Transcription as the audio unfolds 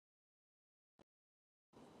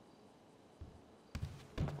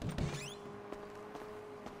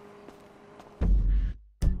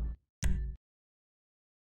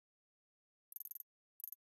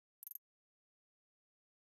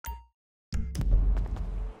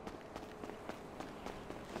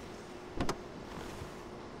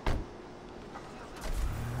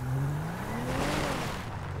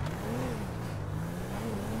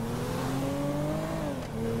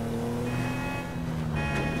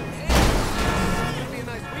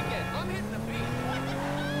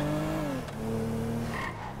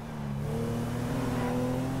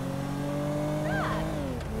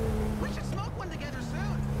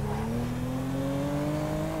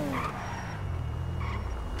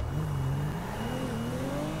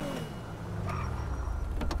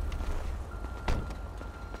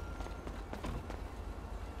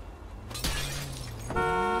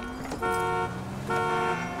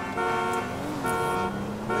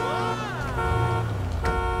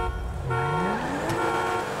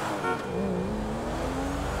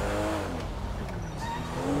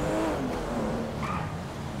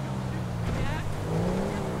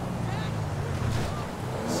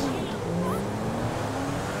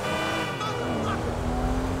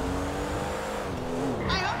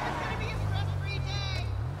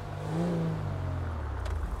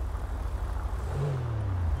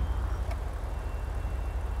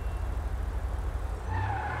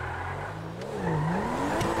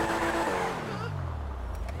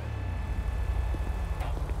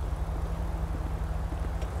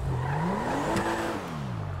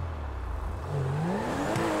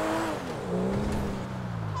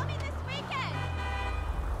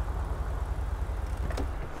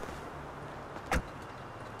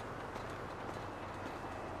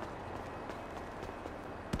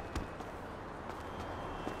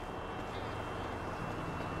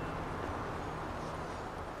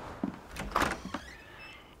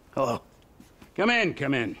Hello. Come in,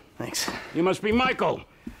 come in. Thanks. You must be Michael.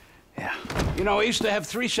 Yeah. You know, I used to have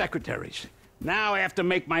 3 secretaries. Now I have to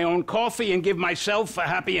make my own coffee and give myself a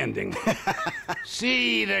happy ending.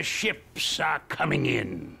 See, the ships are coming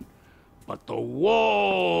in, but the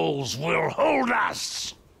walls will hold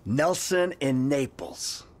us. Nelson in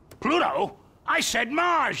Naples. Pluto? I said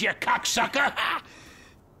Mars, you cocksucker!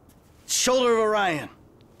 Shoulder of Orion.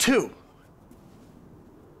 2.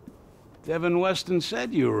 Devin Weston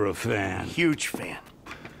said you were a fan. Huge fan.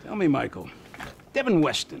 Tell me, Michael, Devin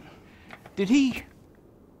Weston, does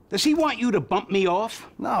he want you to bump me off?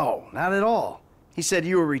 No, not at all. He said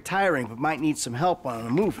you were retiring but might need some help on a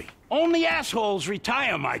movie. Only assholes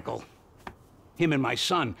retire, Michael. Him and my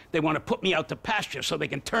son, they want to put me out to pasture so they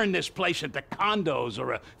can turn this place into condos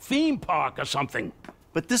or a theme park or something.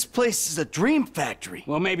 But this place is a dream factory.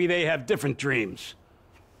 Well, maybe they have different dreams.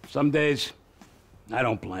 Some days, I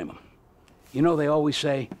don't blame them. You know, they always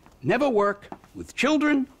say, never work with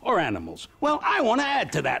children or animals. Well, I want to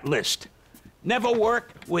add to that list. Never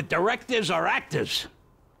work with directors or actors.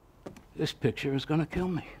 This picture is gonna kill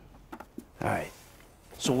me. All right.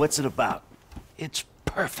 So what's it about? It's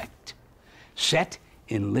perfect. Set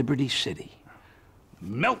in Liberty City.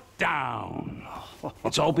 Meltdown.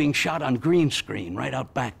 It's all being shot on green screen right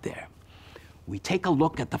out back there. We take a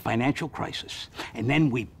look at the financial crisis, and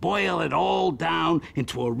then we boil it all down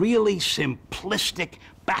into a really simplistic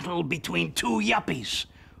battle between 2 yuppies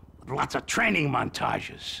with lots of training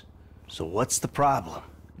montages. So what's the problem?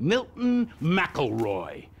 Milton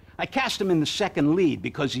McElroy. I cast him in the second lead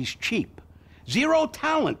because he's cheap. 0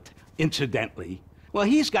 talent, incidentally. Well,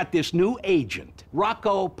 he's got this new agent,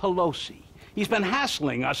 Rocco Pelosi. He's been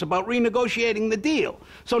hassling us about renegotiating the deal.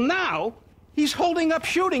 So now, he's holding up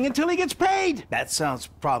shooting until he gets paid. That sounds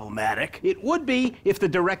problematic. It would be if the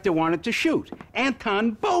director wanted to shoot.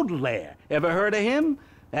 Anton Baudelaire. Ever heard of him?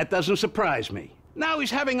 That doesn't surprise me. Now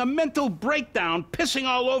he's having a mental breakdown, pissing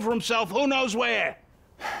all over himself who knows where.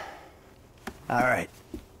 All right.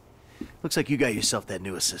 Looks like you got yourself that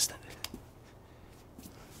new assistant.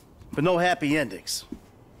 But no happy endings.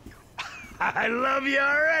 I love you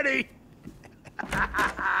already.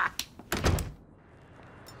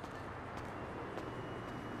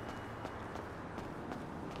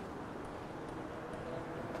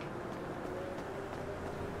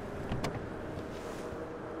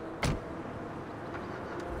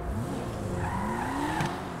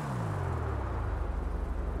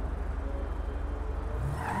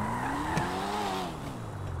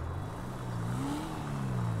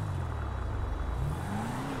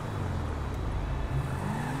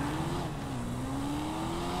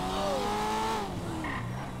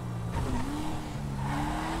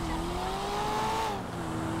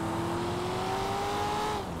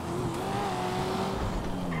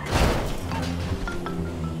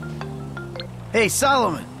 Hey,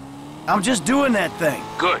 Solomon. I'm just doing that thing.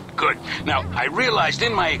 Good, good. Now, I realized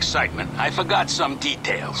in my excitement, I forgot some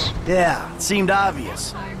details. Yeah, it seemed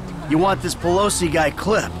obvious. You want this Pelosi guy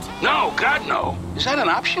clipped. No, God, no. Is that an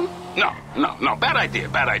option? No. Bad idea,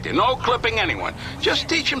 bad idea. No clipping anyone. Just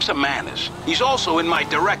teach him some manners. He's also in my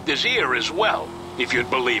director's ear as well, if you'd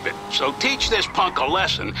believe it. So teach this punk a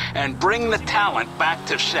lesson and bring the talent back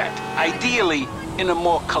to set. Ideally, in a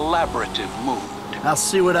more collaborative mood. I'll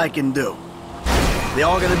see what I can do. They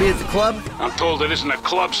all gonna be at the club? I'm told it isn't a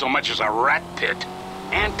club so much as a rat pit.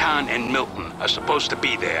 Anton and Milton are supposed to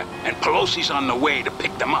be there, and Pelosi's on the way to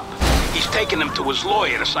pick them up. He's taking them to his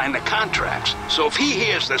lawyer to sign the contracts. So if he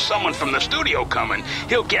hears there's someone from the studio coming,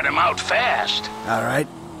 he'll get him out fast. All right.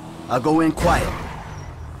 I'll go in quiet.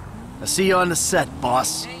 I'll see you on the set,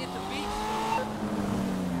 boss.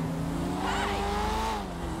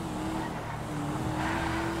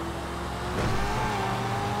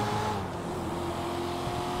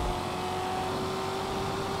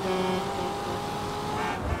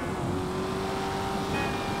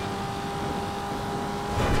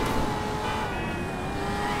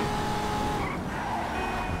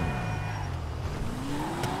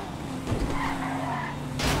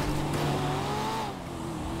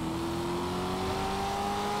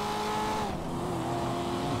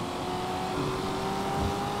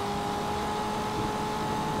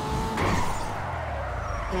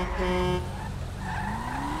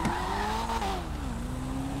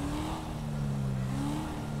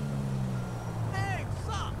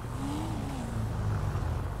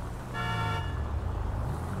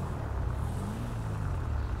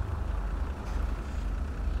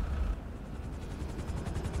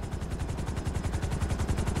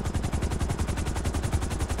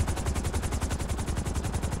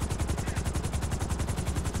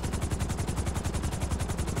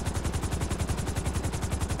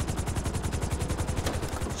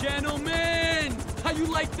 Gentlemen, how you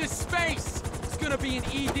like this space? It's gonna be an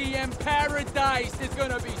EDM paradise. There's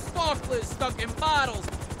gonna be sparklers stuck in bottles,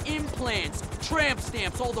 implants, tramp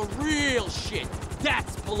stamps, all the real shit.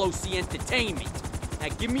 That's Pelosi Entertainment. Now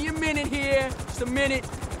give me a minute here, just a minute.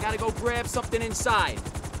 I gotta go grab something inside.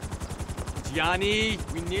 Johnny,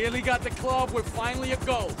 we nearly got the club. We're finally a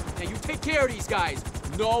go. Now you take care of these guys.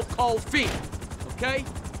 No cold feet, okay?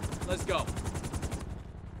 Let's go.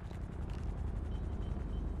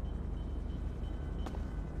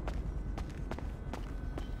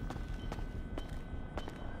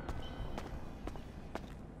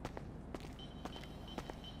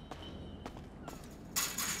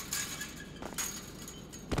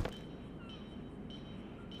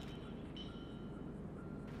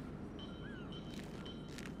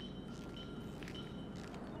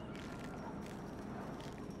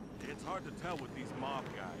 It's hard to tell with these mob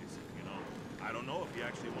guys, you know. I don't know if he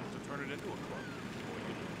actually wants to turn it into a club, or,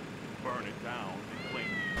 you know, burn it down and claim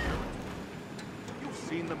the territory. You've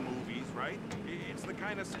seen the movies, right? It's the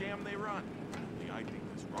kind of scam they run. Only I think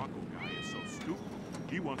this Rocco guy is so stupid.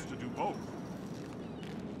 He wants to do both.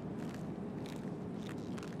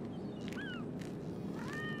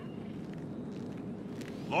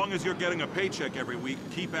 Long as you're getting a paycheck every week,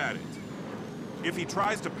 keep at it. If he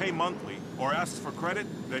tries to pay monthly, or asks for credit,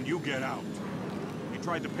 then you get out. He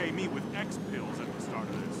tried to pay me with X pills at the start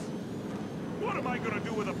of this. What am I gonna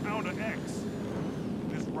do with a pound of X?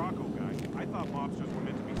 This Rocco guy, I thought mobsters were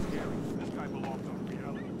meant to be scary. This guy belongs on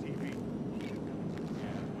reality TV.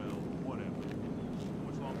 Yeah, well, whatever. How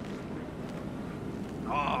much longer?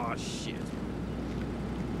 Oh, shit.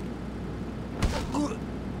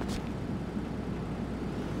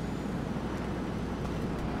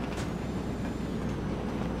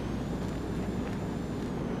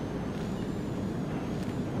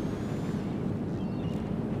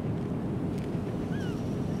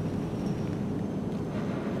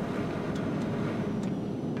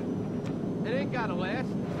 It ain't gotta last,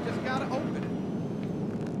 just gotta open it.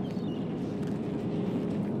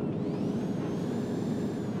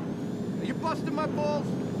 Are you busting my balls?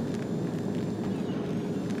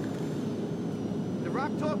 Did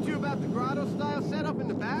Rock talk to you about the grotto-style setup in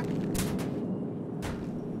the back?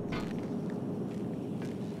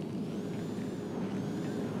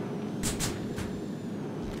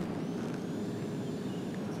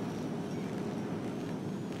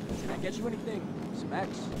 Can I get you anything? Some X?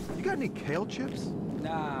 You got any kale chips?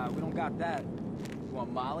 Nah, we don't got that. You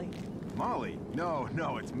want Molly? Molly? No,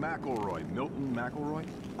 it's McElroy. Milton McElroy?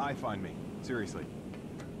 I find me. Seriously.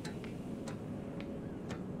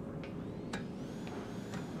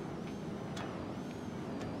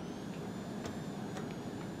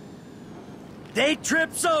 Day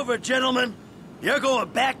trip's over, gentlemen. You're going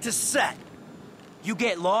back to set. You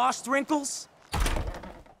get lost, Wrinkles?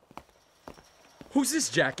 Who's this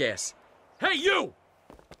jackass? Hey, you!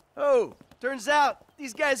 Oh, turns out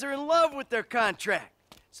these guys are in love with their contract.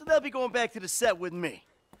 So they'll be going back to the set with me.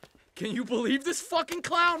 Can you believe this fucking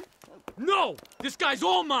clown? No! This guy's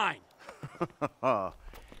all mine!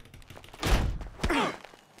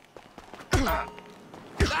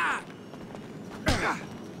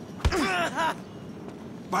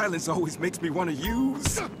 Violence always makes me want to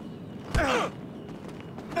use.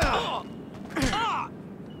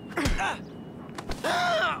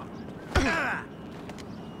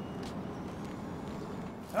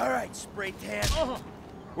 All right, spray tan.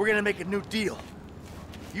 We're gonna make a new deal.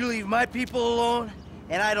 You leave my people alone,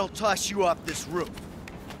 and I don't toss you off this roof.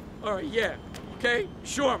 All right, yeah. Okay?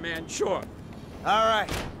 Sure, man, sure. All right.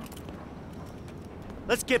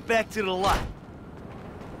 Let's get back to the lot.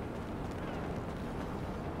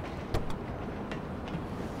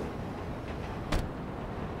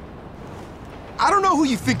 I don't know who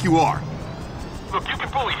you think you are. Look, you can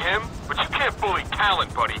bully him, but you can't bully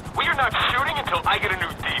talent, buddy. We are not shooting until I get a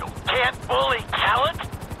new deal. Can't bully talent?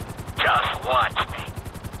 Just watch me.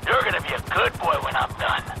 You're gonna be a good boy when I'm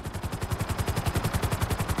done.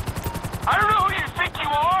 I don't know who you think you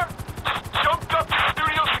are. Just jumped up to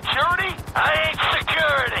studio security? I ain't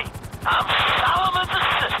security. I'm Solomon's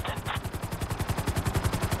assistant.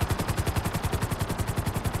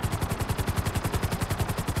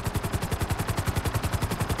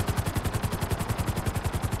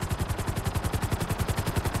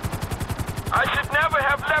 I should never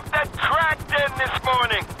have left that crack den this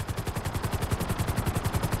morning.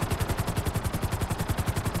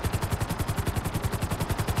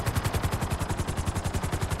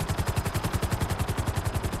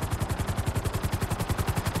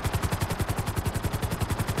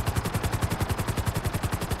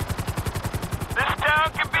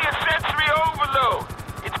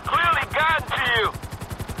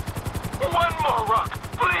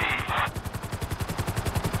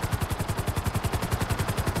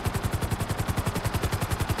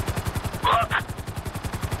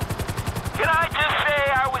 Can I just say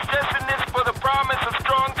I was just in this for the promise of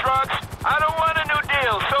strong trucks? I don't want a new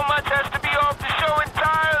deal. So much has to be off the show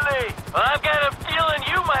entirely. Well, I've got a feeling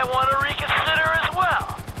you might want to reconsider as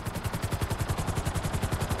well.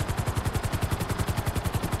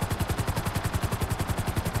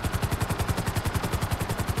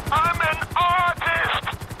 I'm an artist!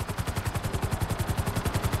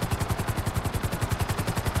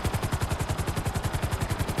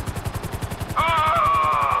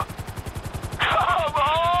 Oh! Come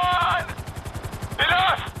on!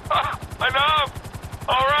 Enough! Enough!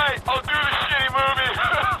 Alright, I'll do the shitty movie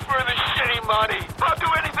for the shitty money. I'll do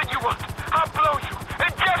anything you want. I'll blow you.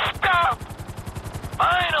 And just stop!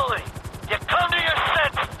 Finally! You come to your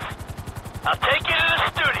senses. I'll take you to the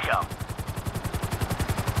studio.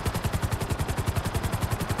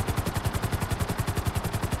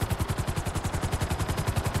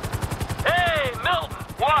 Hey, Milton!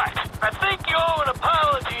 What? I think you owe an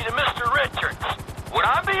apology to Mr. Richards. Would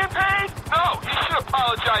I being paid? No, you should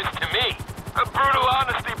apologize to me. A brutal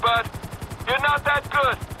honesty, bud. You're not that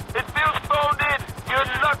good. It feels phoned in. You're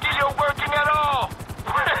lucky you're working at all.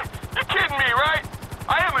 You're kidding me, right?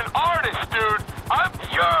 I am an artist, dude.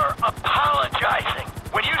 You're apologizing.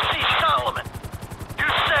 When you see Solomon, you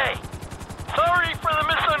say, "Sorry for the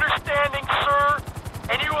misunderstanding, sir,"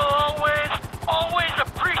 and you will always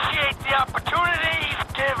appreciate the opportunity he's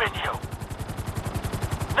given you.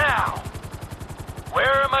 Now,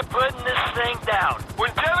 where am I putting this thing down?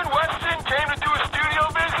 When Devin Weston came to do a studio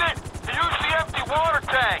visit, he used the empty water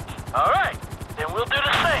tank. All right, then we'll do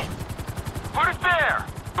the same. Put it there.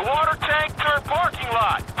 The water tank turned parking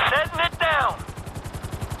lot. Setting it down.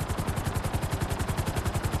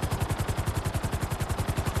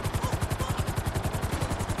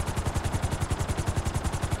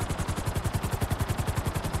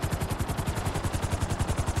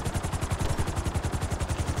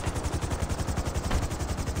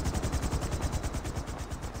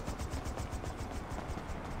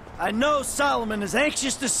 I know Solomon is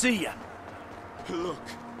anxious to see you. Look,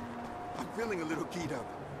 I'm feeling a little keyed up.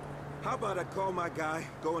 How about I call my guy,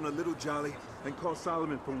 go on a little jolly, and call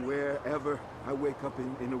Solomon from wherever I wake up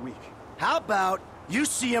in a week? How about you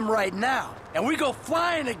see him right now, and we go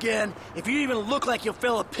flying again if you even look like you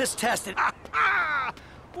feel a piss-tested...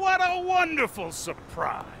 What a wonderful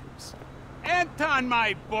surprise. Anton,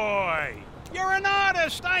 my boy, you're an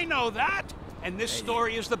artist, I know that. And this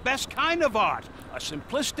story is the best kind of art. A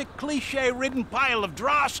simplistic, cliche-ridden pile of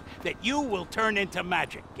dross that you will turn into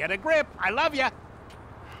magic. Get a grip. I love you.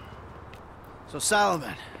 So,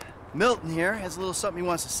 Solomon, Milton here has a little something he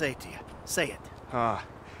wants to say to you. Say it.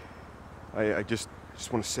 I just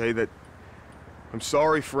want to say that I'm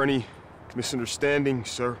sorry for any misunderstanding,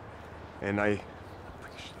 sir. And I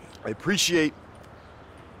appreciate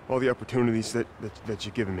all the opportunities that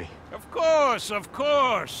you've given me. Of course, of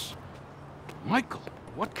course. Michael,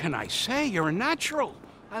 what can I say? You're a natural.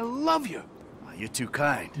 I love you. Well, you're too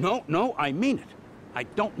kind. No, I mean it. I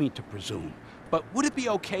don't mean to presume. But would it be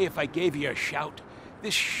okay if I gave you a shout?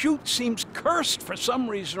 This shoot seems cursed for some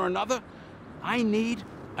reason or another. I need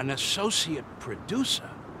an associate producer.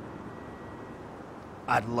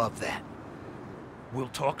 I'd love that. We'll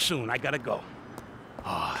talk soon. I gotta go.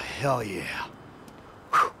 Oh, hell yeah.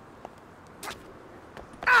 Whew.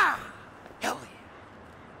 Ah! Hell yeah.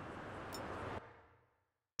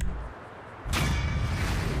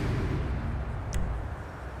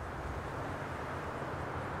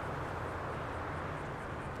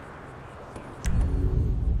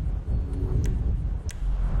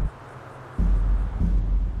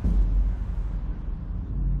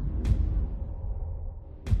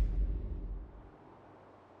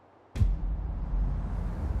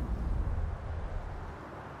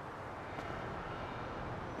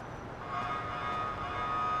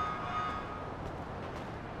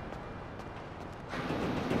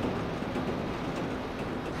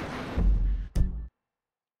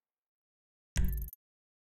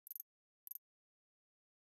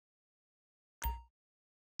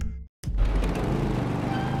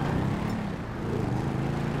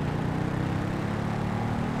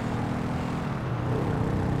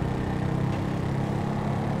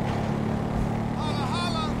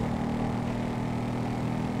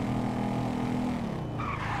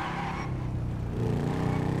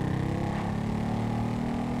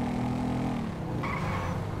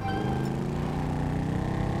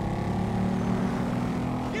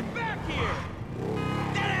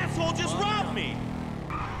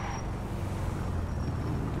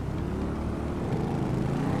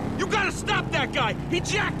 Stop that guy! He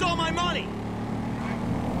jacked all my money!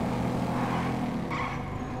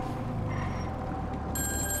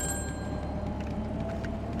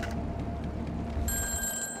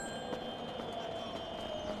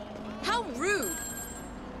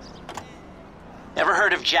 Ever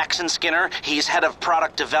heard of Jackson Skinner? He's head of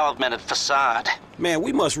product development at Facade. Man,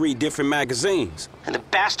 we must read different magazines. And the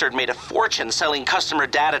bastard made a fortune selling customer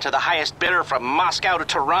data to the highest bidder from Moscow to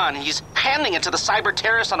Tehran. He's handing it to the cyber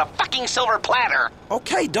terrorists on a fucking silver platter.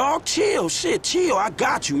 Okay, dog, chill. Shit, chill. I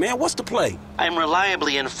got you, man. What's the play? I'm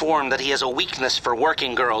reliably informed that he has a weakness for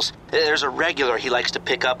working girls. There's a regular he likes to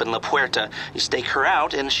pick up in La Puerta. You stake her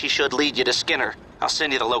out, and she should lead you to Skinner. I'll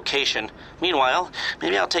send you the location. Meanwhile,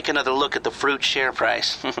 maybe I'll take another look at the fruit share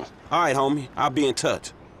price. All right, homie. I'll be in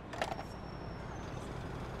touch.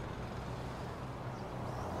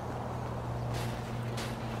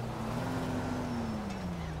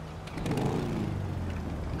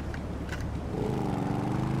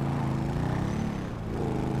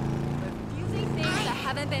 Fusing things that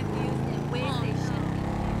haven't been fused in ways they should be.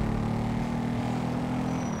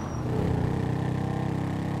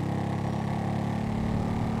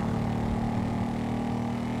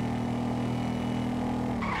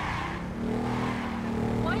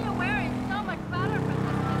 What you're wearing is so much better from this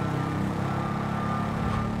distance.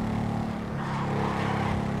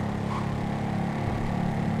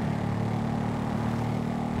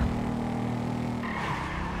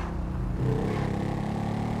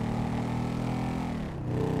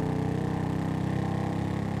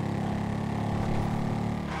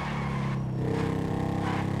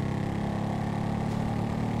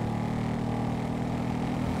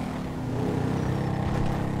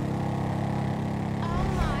 Oh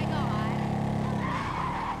my God.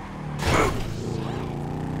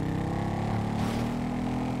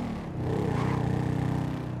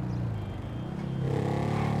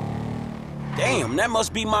 Damn, that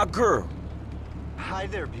must be my girl. Hi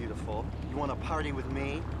there, beautiful. You want to party with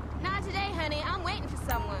me? Not today, honey. I'm waiting for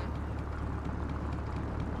someone.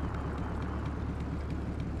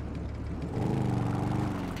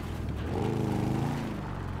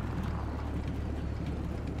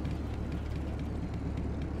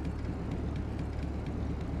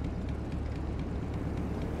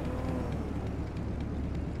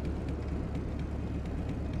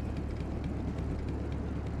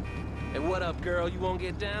 Hey, what up, girl? You won't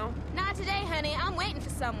get down? Not today, honey. I'm waiting for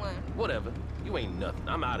someone. Whatever. You ain't nothing.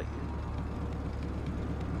 I'm out of here.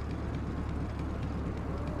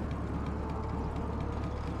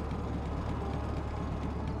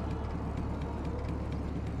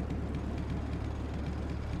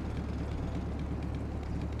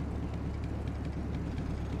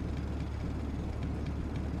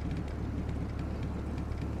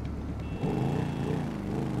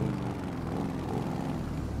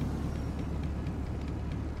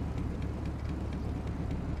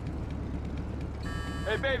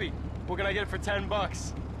 Hey, baby, what can I get for 10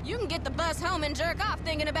 bucks? You can get the bus home and jerk off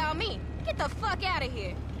thinking about me. Get the fuck out of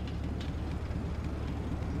here.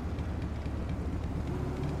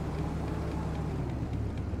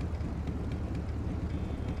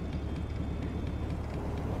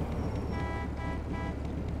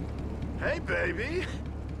 Hey, baby.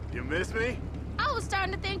 You miss me? I was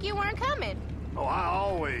starting to think you weren't coming. Oh, I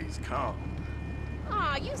always come.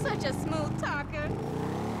 Aw, you such a smooth talker.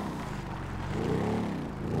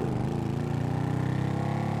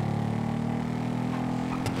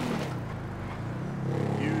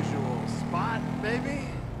 Usual spot, baby?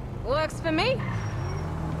 Works for me.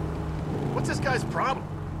 What's this guy's problem?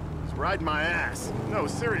 He's riding my ass. No,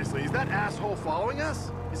 seriously, is that asshole following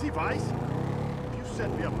us? Is he Vice? If you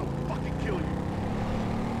set me up, I'll fucking kill you.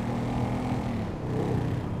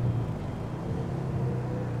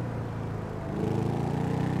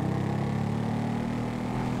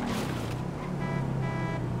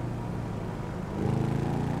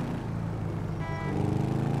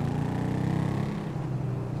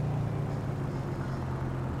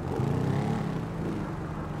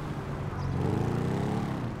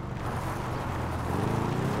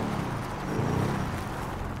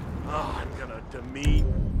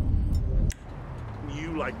 Demean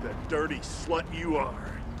you like the dirty slut you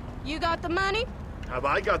are. You got the money? Have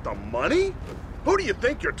I got the money? Who do you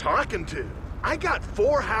think you're talking to? I got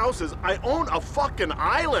 4 houses. I own a fucking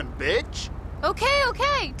island, bitch. Okay,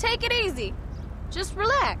 okay. Take it easy. Just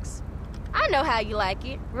relax. I know how you like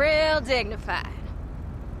it. Real dignified.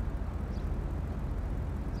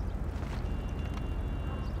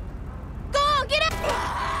 Go on, get up!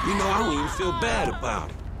 You know, I don't even feel bad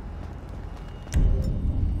about it.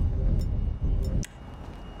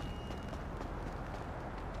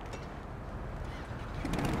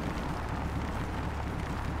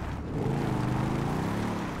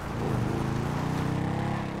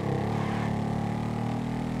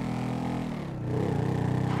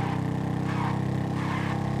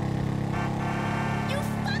 You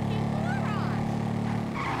fucking moron!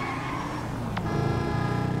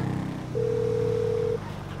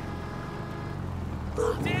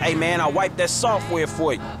 Hey, man, I'll wipe that software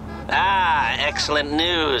for you. Ah, excellent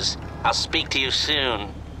news. I'll speak to you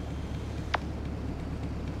soon.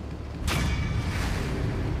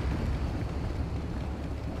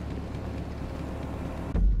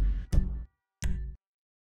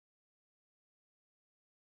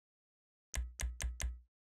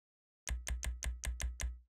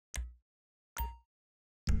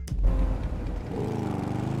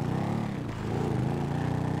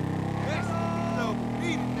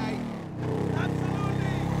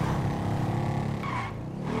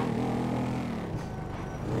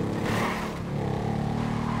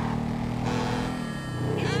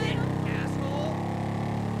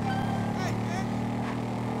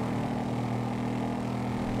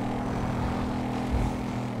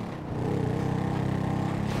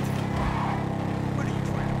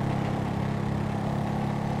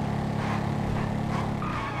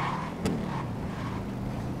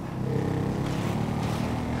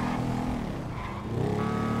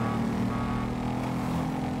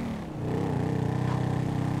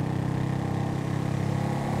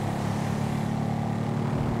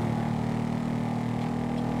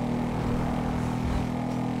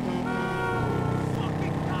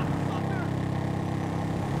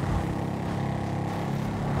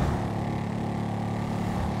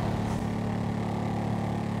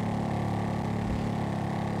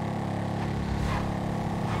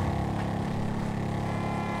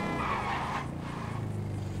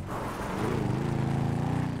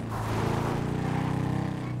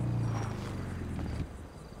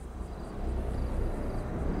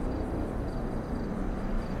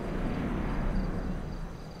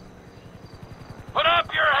 Put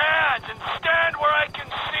up your hands and stand where I can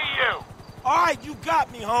see you. All right, you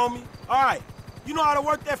got me, homie. All right. You know how to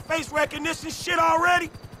work that face recognition shit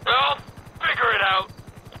already? Well, figure it out.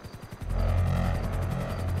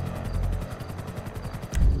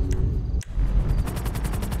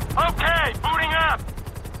 Okay, booting up.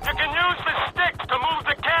 You can use the sticks to move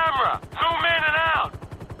the camera. Zoom in and out.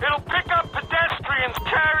 It'll pick up pedestrians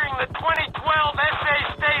carrying the 2012 SA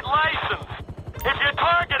state license. If you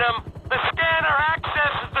target them, the scanner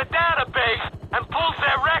accesses the database and pulls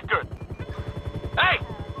their record. Hey,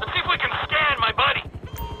 let's see if we can scan my buddy.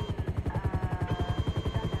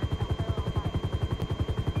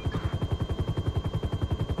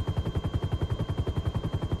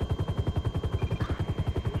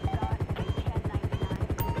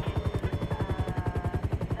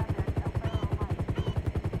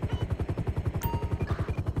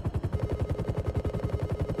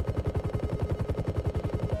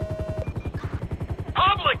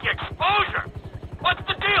 Public exposure? What's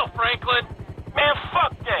the deal, Franklin? Man,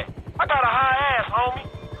 fuck that. I got a high ass, homie.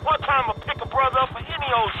 One time I'll pick a brother up for any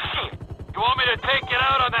old shit. You want me to take it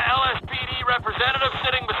out on the LSPD representative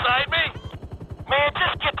sitting beside me? Man,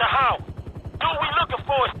 just get to Howard. Dude we looking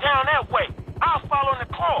for is down that way. I'll follow the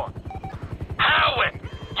car. Howard,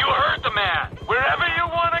 you heard the man. Wherever you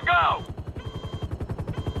want to go.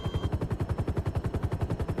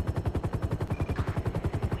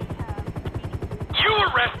 You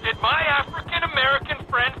arrested my African-American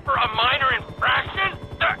friend for a minor infraction?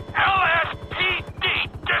 The LSPD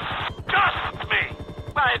disgusts me!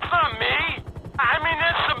 It's not me. I mean,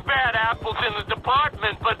 there's some bad apples in the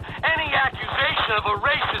department, but any accusation of a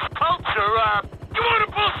racist culture, you want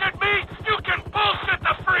to bullshit me? You can bullshit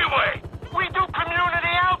the freeway! We do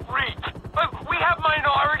community outreach. We have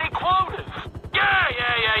minority quotas.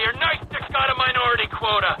 Yeah, your nice dick's got a minority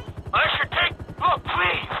quota. I should take... Look,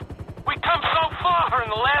 please. We come so far in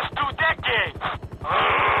the last 2 decades.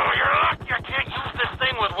 Oh, you're lucky I can't use this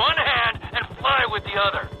thing with one hand and fly with the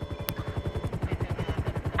other.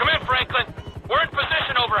 Come in, Franklin. We're in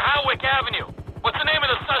position over Howick Avenue. What's the name of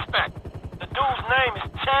the suspect? The dude's name is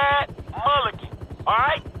Chad Mulligan. All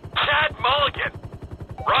right? Chad Mulligan.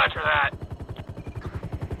 Roger that.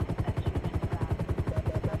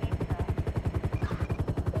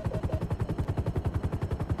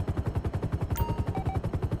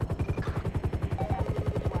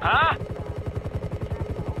 Huh?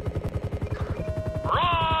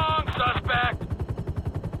 Wrong suspect.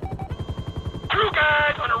 2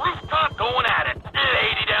 guys on a rooftop going at it.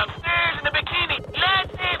 Lady downstairs in a bikini.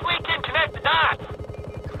 Let's see if we can connect the dots.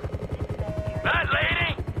 That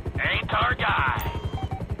lady ain't our guy.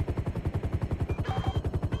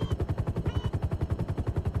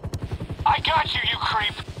 I got you, you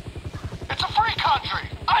creep. It's a free country.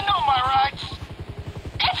 I know my rights.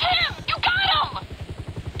 It's him! You got him!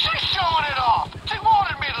 She's showing it off. She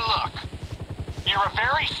wanted me to look. You're a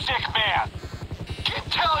very sick man. Keep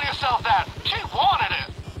telling yourself that. She wanted it.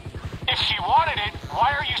 If she wanted it,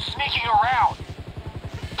 why are you sneaking around?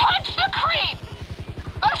 Punch the creep!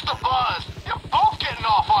 That's the buzz. You're both getting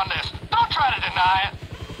off on this. Don't try to deny it.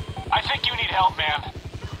 I think you need help, man.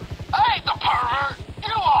 I ain't the pervert.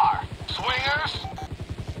 You are. Swingers.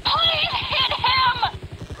 Please hit him!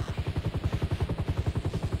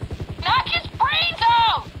 Knock his brains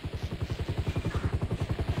out!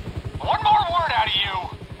 One more word out of you.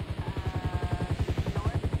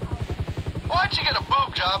 Why'd you get a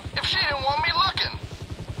boob job if she didn't want me looking?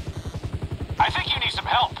 I think you need some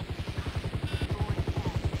help.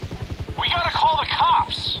 We gotta call the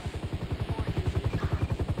cops.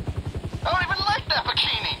 I don't even like that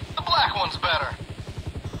bikini. The black one's better.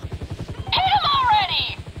 Hit him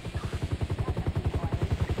already!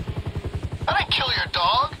 I didn't kill your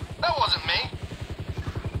dog. That wasn't me.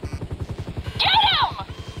 Get him!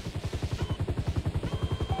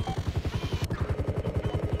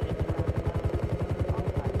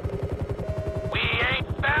 We ain't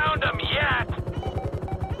found him yet.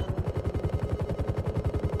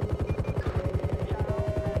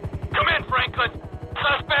 Come in, Franklin.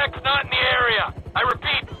 Suspect's not in the area. I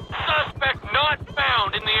repeat, suspect not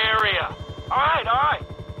found in the area. All right.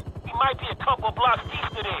 He might be a couple blocks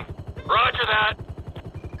east of there. Roger that.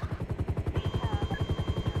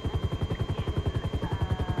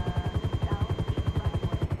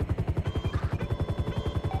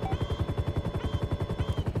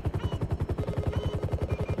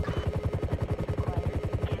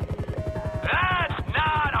 That's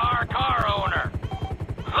not our car owner.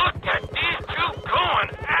 Look at these two going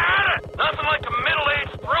at it. Nothing like a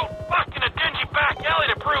middle-aged throat fuck in a dingy back alley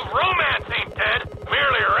to prove romance ain't dead,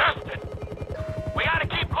 merely arrested. We gotta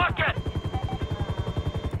keep looking.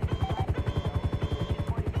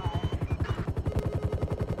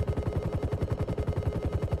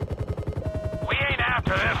 We ain't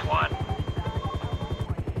after this one.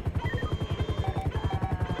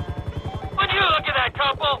 Would you look at that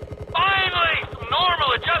couple? Finally, some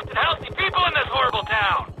normal, adjusted, healthy people in this horrible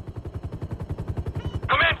town.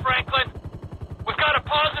 Come in, Franklin. We've got a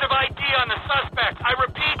positive ID on the suspect. I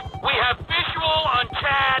repeat, we have visual on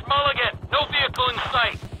Chad Mulligan. No vehicle in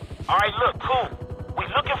sight. All right, look, cool. We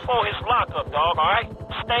looking for his lockup, dog, all right?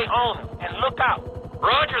 Stay on him and look out.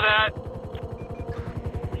 Roger that.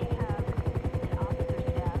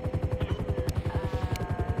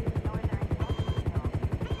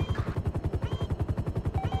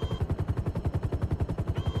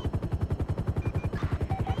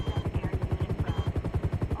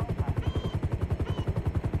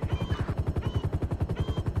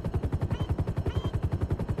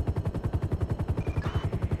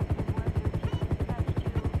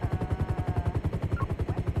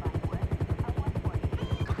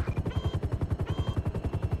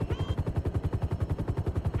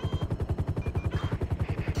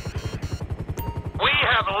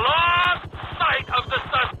 Have lost sight of the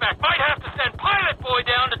suspect. Might have to send Pilot Boy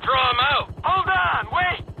down to draw him out. Hold on,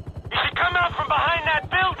 wait. He should come out from behind that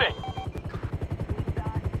building.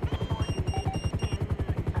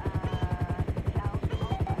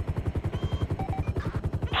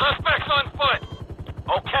 Suspect's on foot.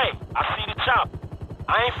 Okay, I see the chop.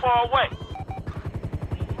 I ain't far away.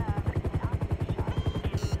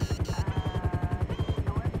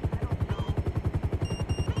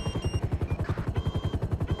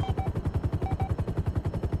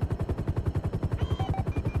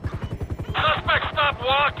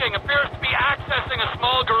 Walking, appears to be accessing a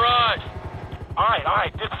small garage. All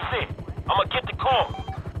right, this is it. I'm gonna get the call.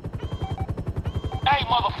 Hey,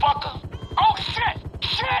 motherfucker! Oh, shit!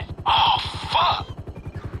 Oh, fuck!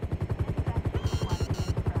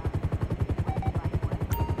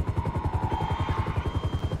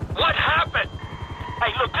 What happened?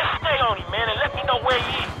 Hey, look, just stay on him, man, and let me know where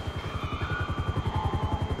he is.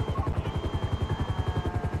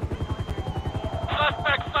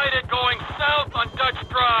 Suspect sighted going south on Dutch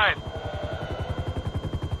Drive.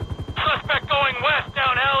 Suspect going west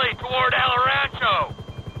down alley toward El Rancho.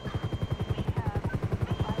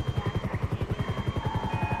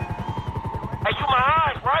 Hey, you my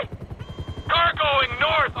eyes, right? Car going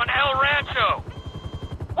north on El Rancho.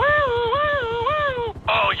 Woo!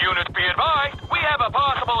 All units be advised, we have a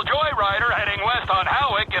possible joyrider heading west on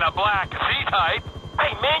Howick in a black C-Type.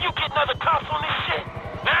 Hey, man, you getting other cops on this shit?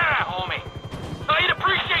 Nah, homie. I'd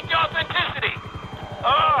appreciate the authenticity.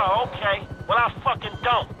 Oh, okay. Well, I fucking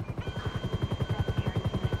don't.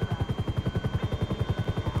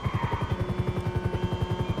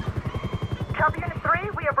 Chopper Unit 3,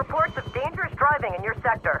 we have reports of dangerous driving in your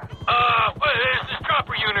sector. This is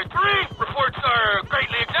Chopper Unit 3. Reports are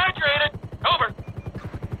greatly exaggerated. Over.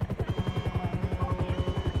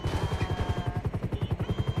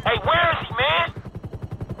 Hey, where is he, man?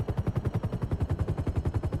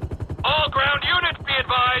 All ground units be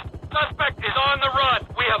advised. is on the run.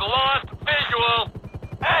 We have lost visual.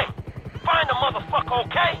 Hey, find the motherfucker,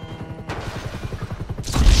 okay?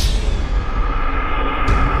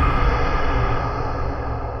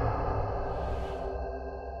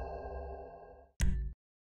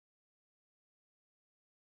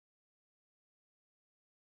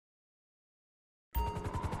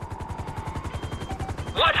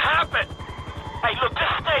 What happened? Hey, look,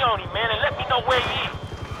 just stay on him, man, and let me know where he is.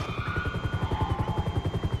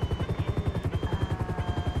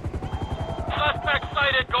 Suspect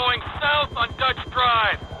sighted going south on Dutch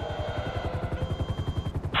Drive.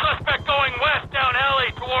 Suspect going west down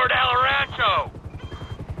alley toward El Rancho.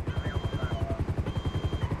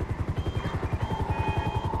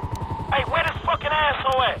 Hey, where this fucking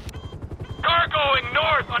asshole at? Car going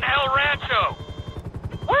north on El Rancho.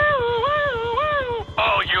 Woo, woo, woo.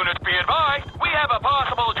 All units be advised, we have a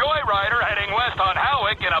possible joyrider heading west on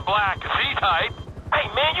Howick in a black Z-Type. Hey,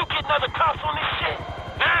 man, you getting other cops on this shit?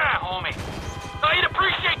 Nah, homie. I'd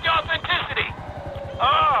appreciate the authenticity.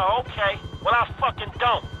 Oh, okay. Well, I fucking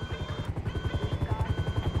don't.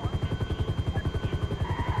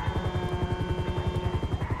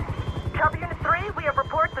 Chopper Unit 3, we have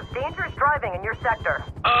reports of dangerous driving in your sector.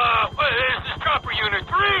 This is Chopper Unit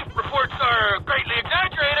 3. Reports are greatly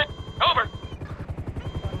exaggerated. Over.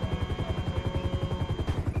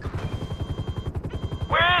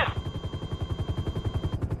 Where is?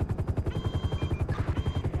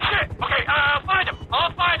 Shit! Okay, I'll find him.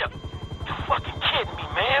 I'll find him. You fucking kidding me,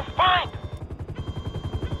 man? Find him.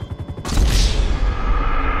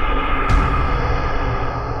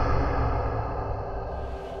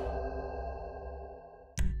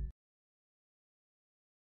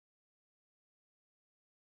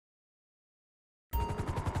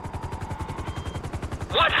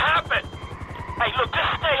 What happened? Hey, look,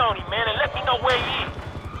 just stay on him, man, and let me know where he is.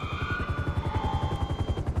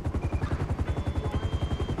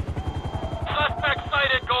 Suspect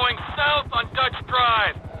sighted going south on Dutch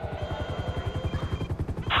Drive.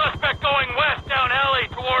 Suspect going west down alley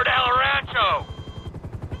toward El Rancho.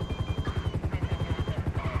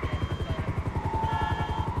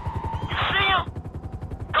 You see him?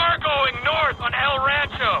 Car going north on El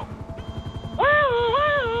Rancho. Woo,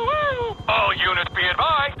 woo, woo. All units be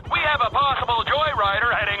advised, we have a possible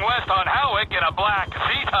joyrider heading west on Howick in a black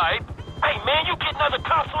Z-Type. Hey, man, you getting other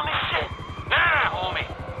cops on this shit? Nah, homie.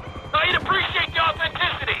 I'd appreciate the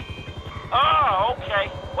authenticity. Oh, okay.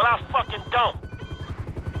 Well, I fucking don't.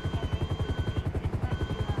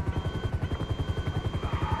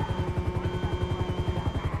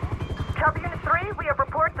 Chopper Unit 3, we have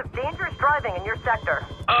reports of dangerous driving in your sector.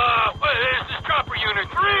 This is Chopper Unit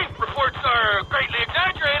 3. Reports are greatly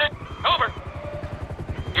exaggerated. Over.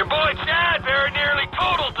 Your boy Chad very nearly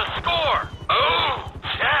totaled the score. Oh,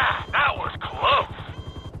 Chad, that was close.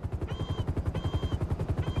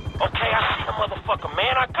 Okay, I see the motherfucker,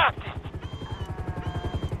 man. I got this.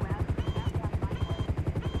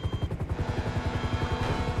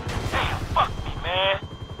 Damn, fuck me, man.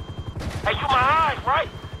 Hey, you my eyes, right?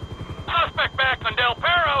 Suspect back on Del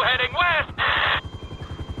Perro heading west.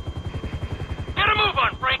 Get a move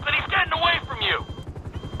on, Franklin. He's getting away from you.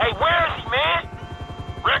 Hey, where is he, man?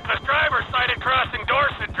 Reckless driver sighted crossing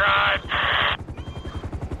Dorset Drive.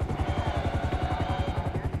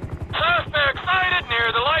 Suspect sighted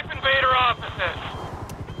near the Life Invader offices.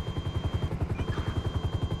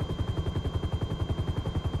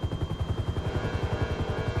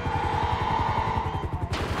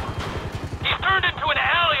 He's turned into an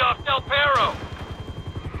alley off Del Perro.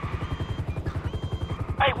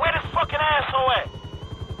 Hey, where this fucking asshole at?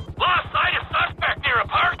 Lost sight of suspect near a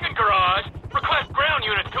parking garage. Request ground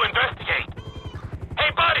units to investigate.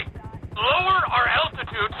 Hey, buddy, lower our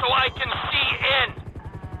altitude so I can see in.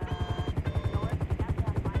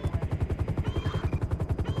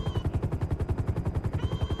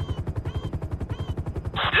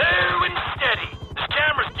 Slow and steady. This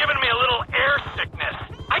camera's giving me a little air sickness.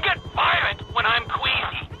 I get violent when I'm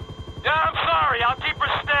queasy. Yeah, I'm sorry. I'll keep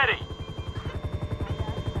her steady.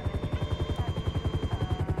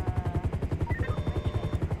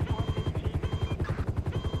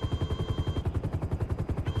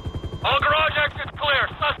 All garage exits clear.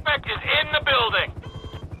 Suspect is in the building.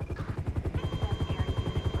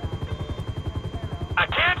 I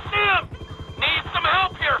can't see him. Need some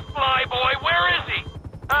help here, flyboy. Where is he?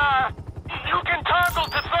 You can toggle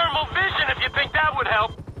to thermal vision if you think that would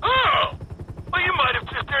help. Oh! Well, you might have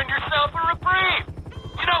just earned yourself a reprieve.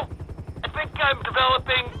 You know, I think I'm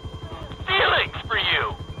developing feelings for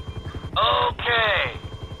you. Okay.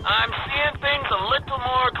 I'm seeing things a little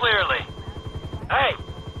more clearly. Hey,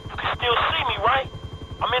 you can still see me, right?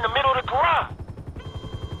 I'm in the middle of the garage.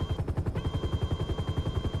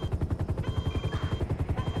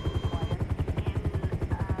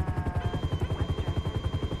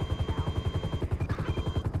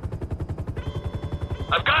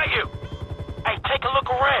 I've got you. Hey, take a look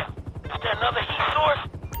around. Is there another heat source?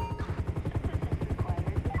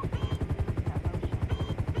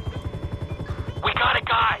 We got a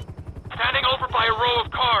guy. Standing over by a row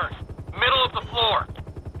of cars. Middle of the floor.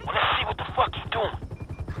 Well, let's see what the fuck he's doing.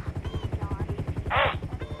 Hey,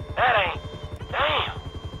 that ain't... Damn.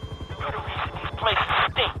 You're the reason these places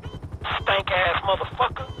stink. Stank-ass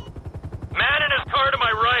motherfucker. Man in his car to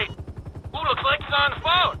my right. Who looks like he's on the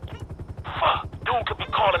phone? Fuck, dude could be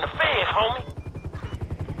calling the feds, homie.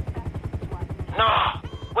 Nah,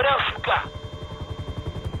 what else you got?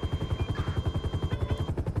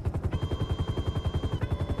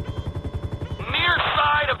 Near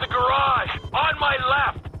side of the garage, on my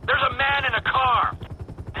left, there's a man in a car.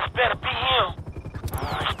 This better be him.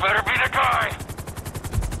 This better be the guy.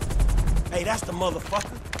 Hey, that's the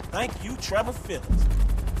motherfucker. Thank you, Trevor Phillips.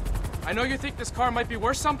 I know you think this car might be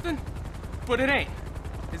worth something, but it ain't.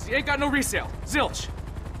 It ain't got no resale. Zilch.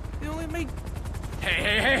 It only made...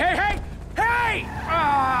 Hey! Hey!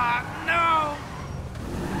 Ah, no!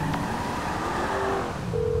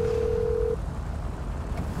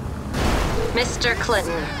 Mr.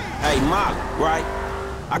 Clinton. Hey, Molly, right?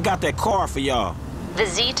 I got that car for y'all. The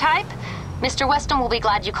Z-Type? Mr. Weston will be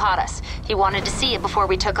glad you caught us. He wanted to see it before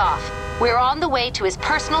we took off. We're on the way to his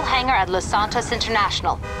personal hangar at Los Santos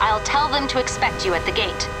International. I'll tell them to expect you at the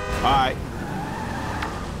gate. All right.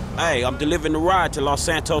 Hey, I'm delivering the ride to Los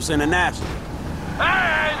Santos International.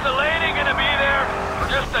 Hey, is the lady gonna be there? Or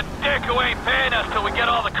just a dick who ain't paying us till we get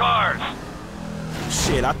all the cars?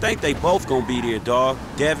 Shit, I think they both gonna be there, dog.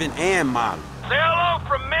 Devin and Molly. Say hello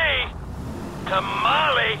from me to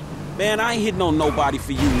Molly. Man, I ain't hitting on nobody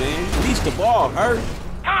for you, man. At least the ball hurt.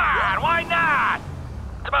 Come on, why not?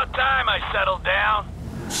 It's about time I settled down.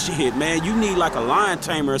 Shit, man, you need like a lion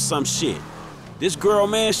tamer or some shit. This girl,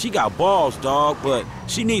 man, she got balls, dog, but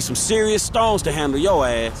she needs some serious stones to handle your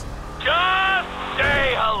ass. Just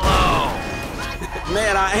say hello.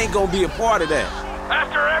 Man, I ain't gonna be a part of that.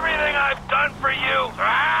 After everything I've done for you,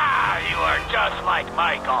 you are just like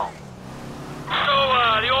Michael. So,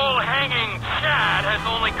 the old hanging Chad has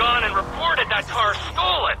only gone and reported that car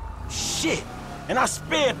stolen. Shit, and I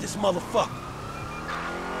spared this motherfucker.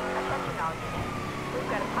 Attention all units. We've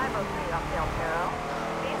got a 503 off Del Perro.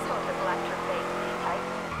 Vehicle is electric-based C-type.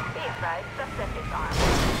 Be advised, suspect is armed.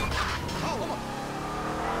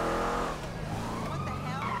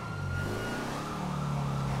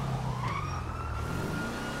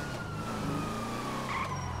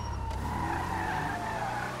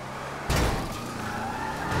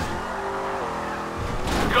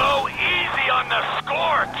 Go easy on the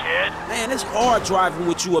score, kid. Man, it's hard driving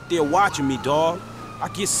with you up there watching me, dog. I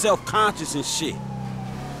get self-conscious and shit.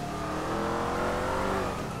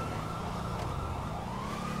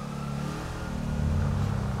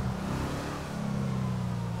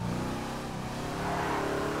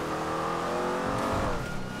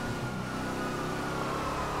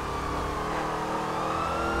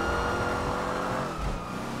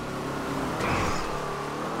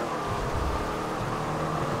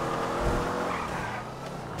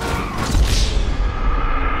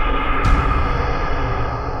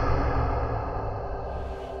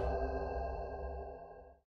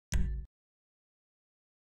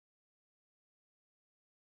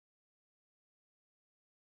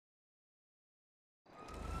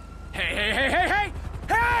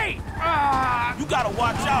 Hey! Ah! You gotta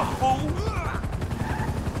watch out, fool.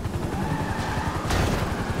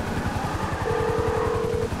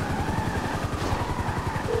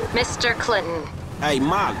 Mr. Clinton. Hey,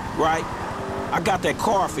 Molly, right? I got that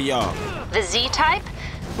car for y'all. The Z-Type?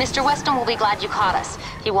 Mr. Weston will be glad you caught us.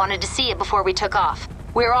 He wanted to see it before we took off.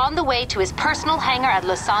 We're on the way to his personal hangar at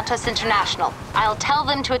Los Santos International. I'll tell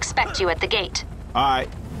them to expect you at the gate. All right.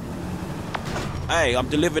 Hey, I'm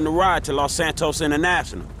delivering the ride to Los Santos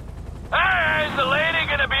International. Hey, is the lady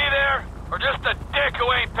gonna be there? Or just a dick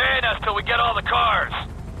who ain't paying us till we get all the cars?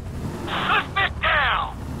 Suspect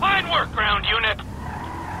down! Fine work, ground unit.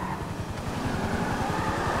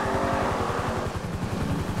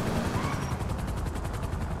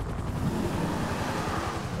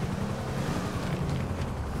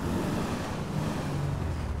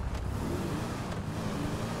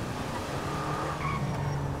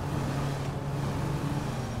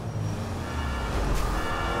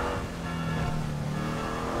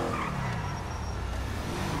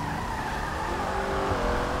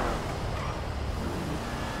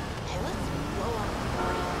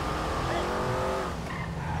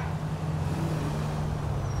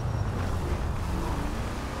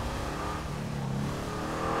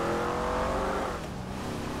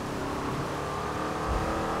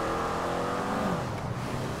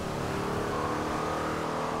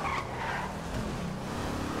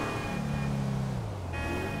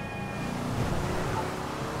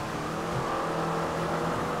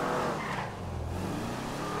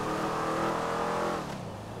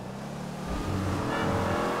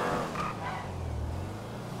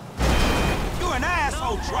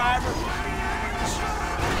 slow driver.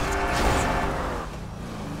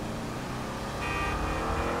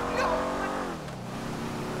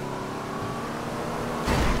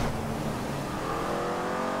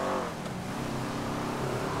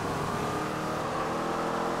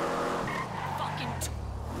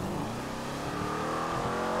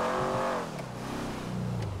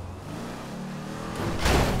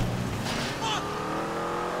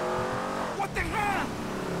 What the hell?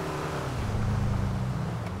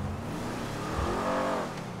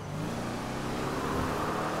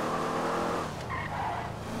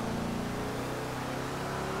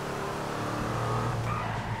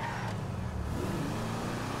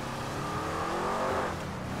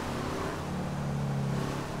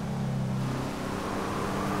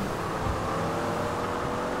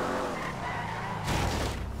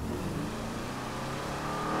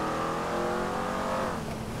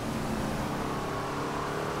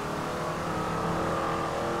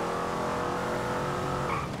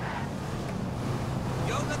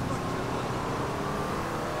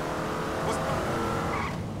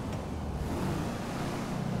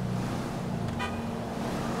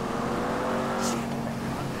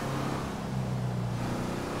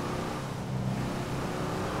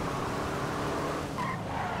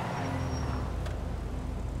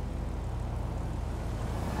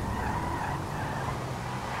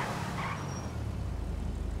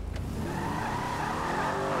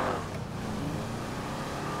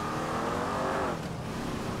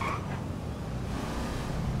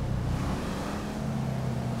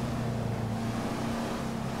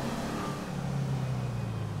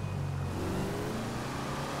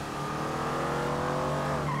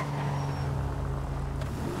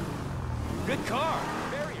 Good car.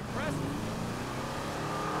 Very impressive.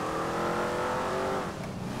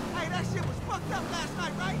 Hey, that shit was fucked up last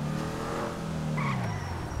night, right?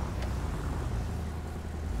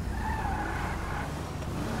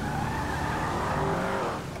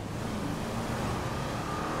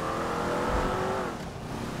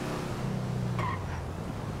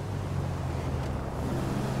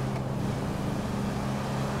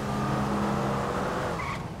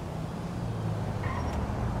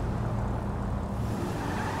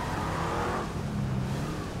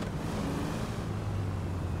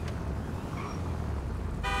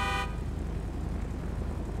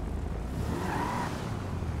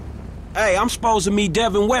 Hey, I'm supposed to meet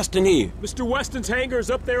Devin Weston here. Mr. Weston's hangar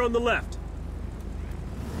is up there on the left.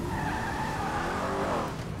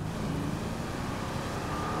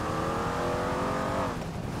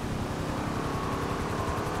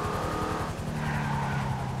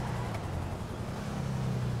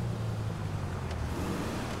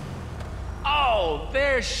 Oh,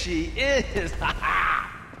 there she is.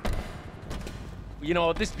 You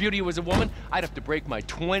know, if this beauty was a woman, I'd have to break my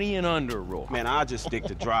 20 and under rule. Man, I'll just stick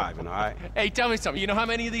to driving, all right? Hey, tell me something. You know how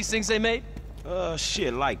many of these things they made?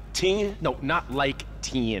 Shit, like 10? No, not like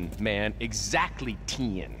 10, man. Exactly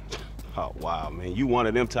 10. Oh, wow, man. You one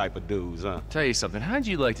of them type of dudes, huh? Tell you something. How'd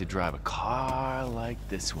you like to drive a car like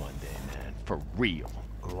this one day, man? For real.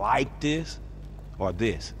 Like this? Or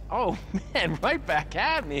this? Oh, man, right back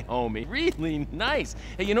at me, homie. Really nice.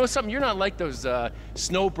 Hey, you know something? You're not like those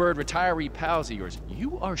snowbird retiree pals of yours.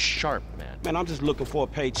 You are sharp, man. Man, I'm just looking for a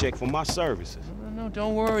paycheck for my services. No,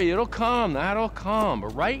 don't worry. It'll come. That'll come.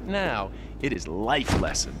 But right now, it is life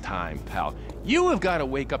lesson time, pal. You have got to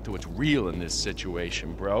wake up to what's real in this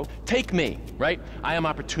situation, bro. Take me, right? I am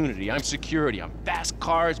opportunity. I'm security. I'm fast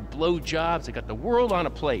cars, blow jobs. I got the world on a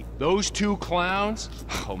plate. Those two clowns,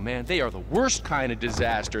 oh man, they are the worst kind of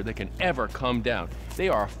disaster that can ever come down. They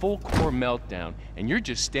are a full core meltdown, and you're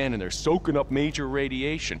just standing there soaking up major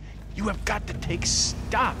radiation. You have got to take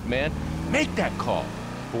stock, man. Make that call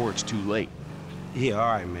before it's too late. Yeah,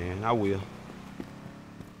 all right, man. I will.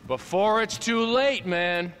 Before it's too late,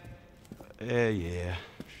 man. Yeah.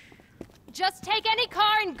 Just take any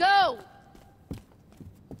car and go.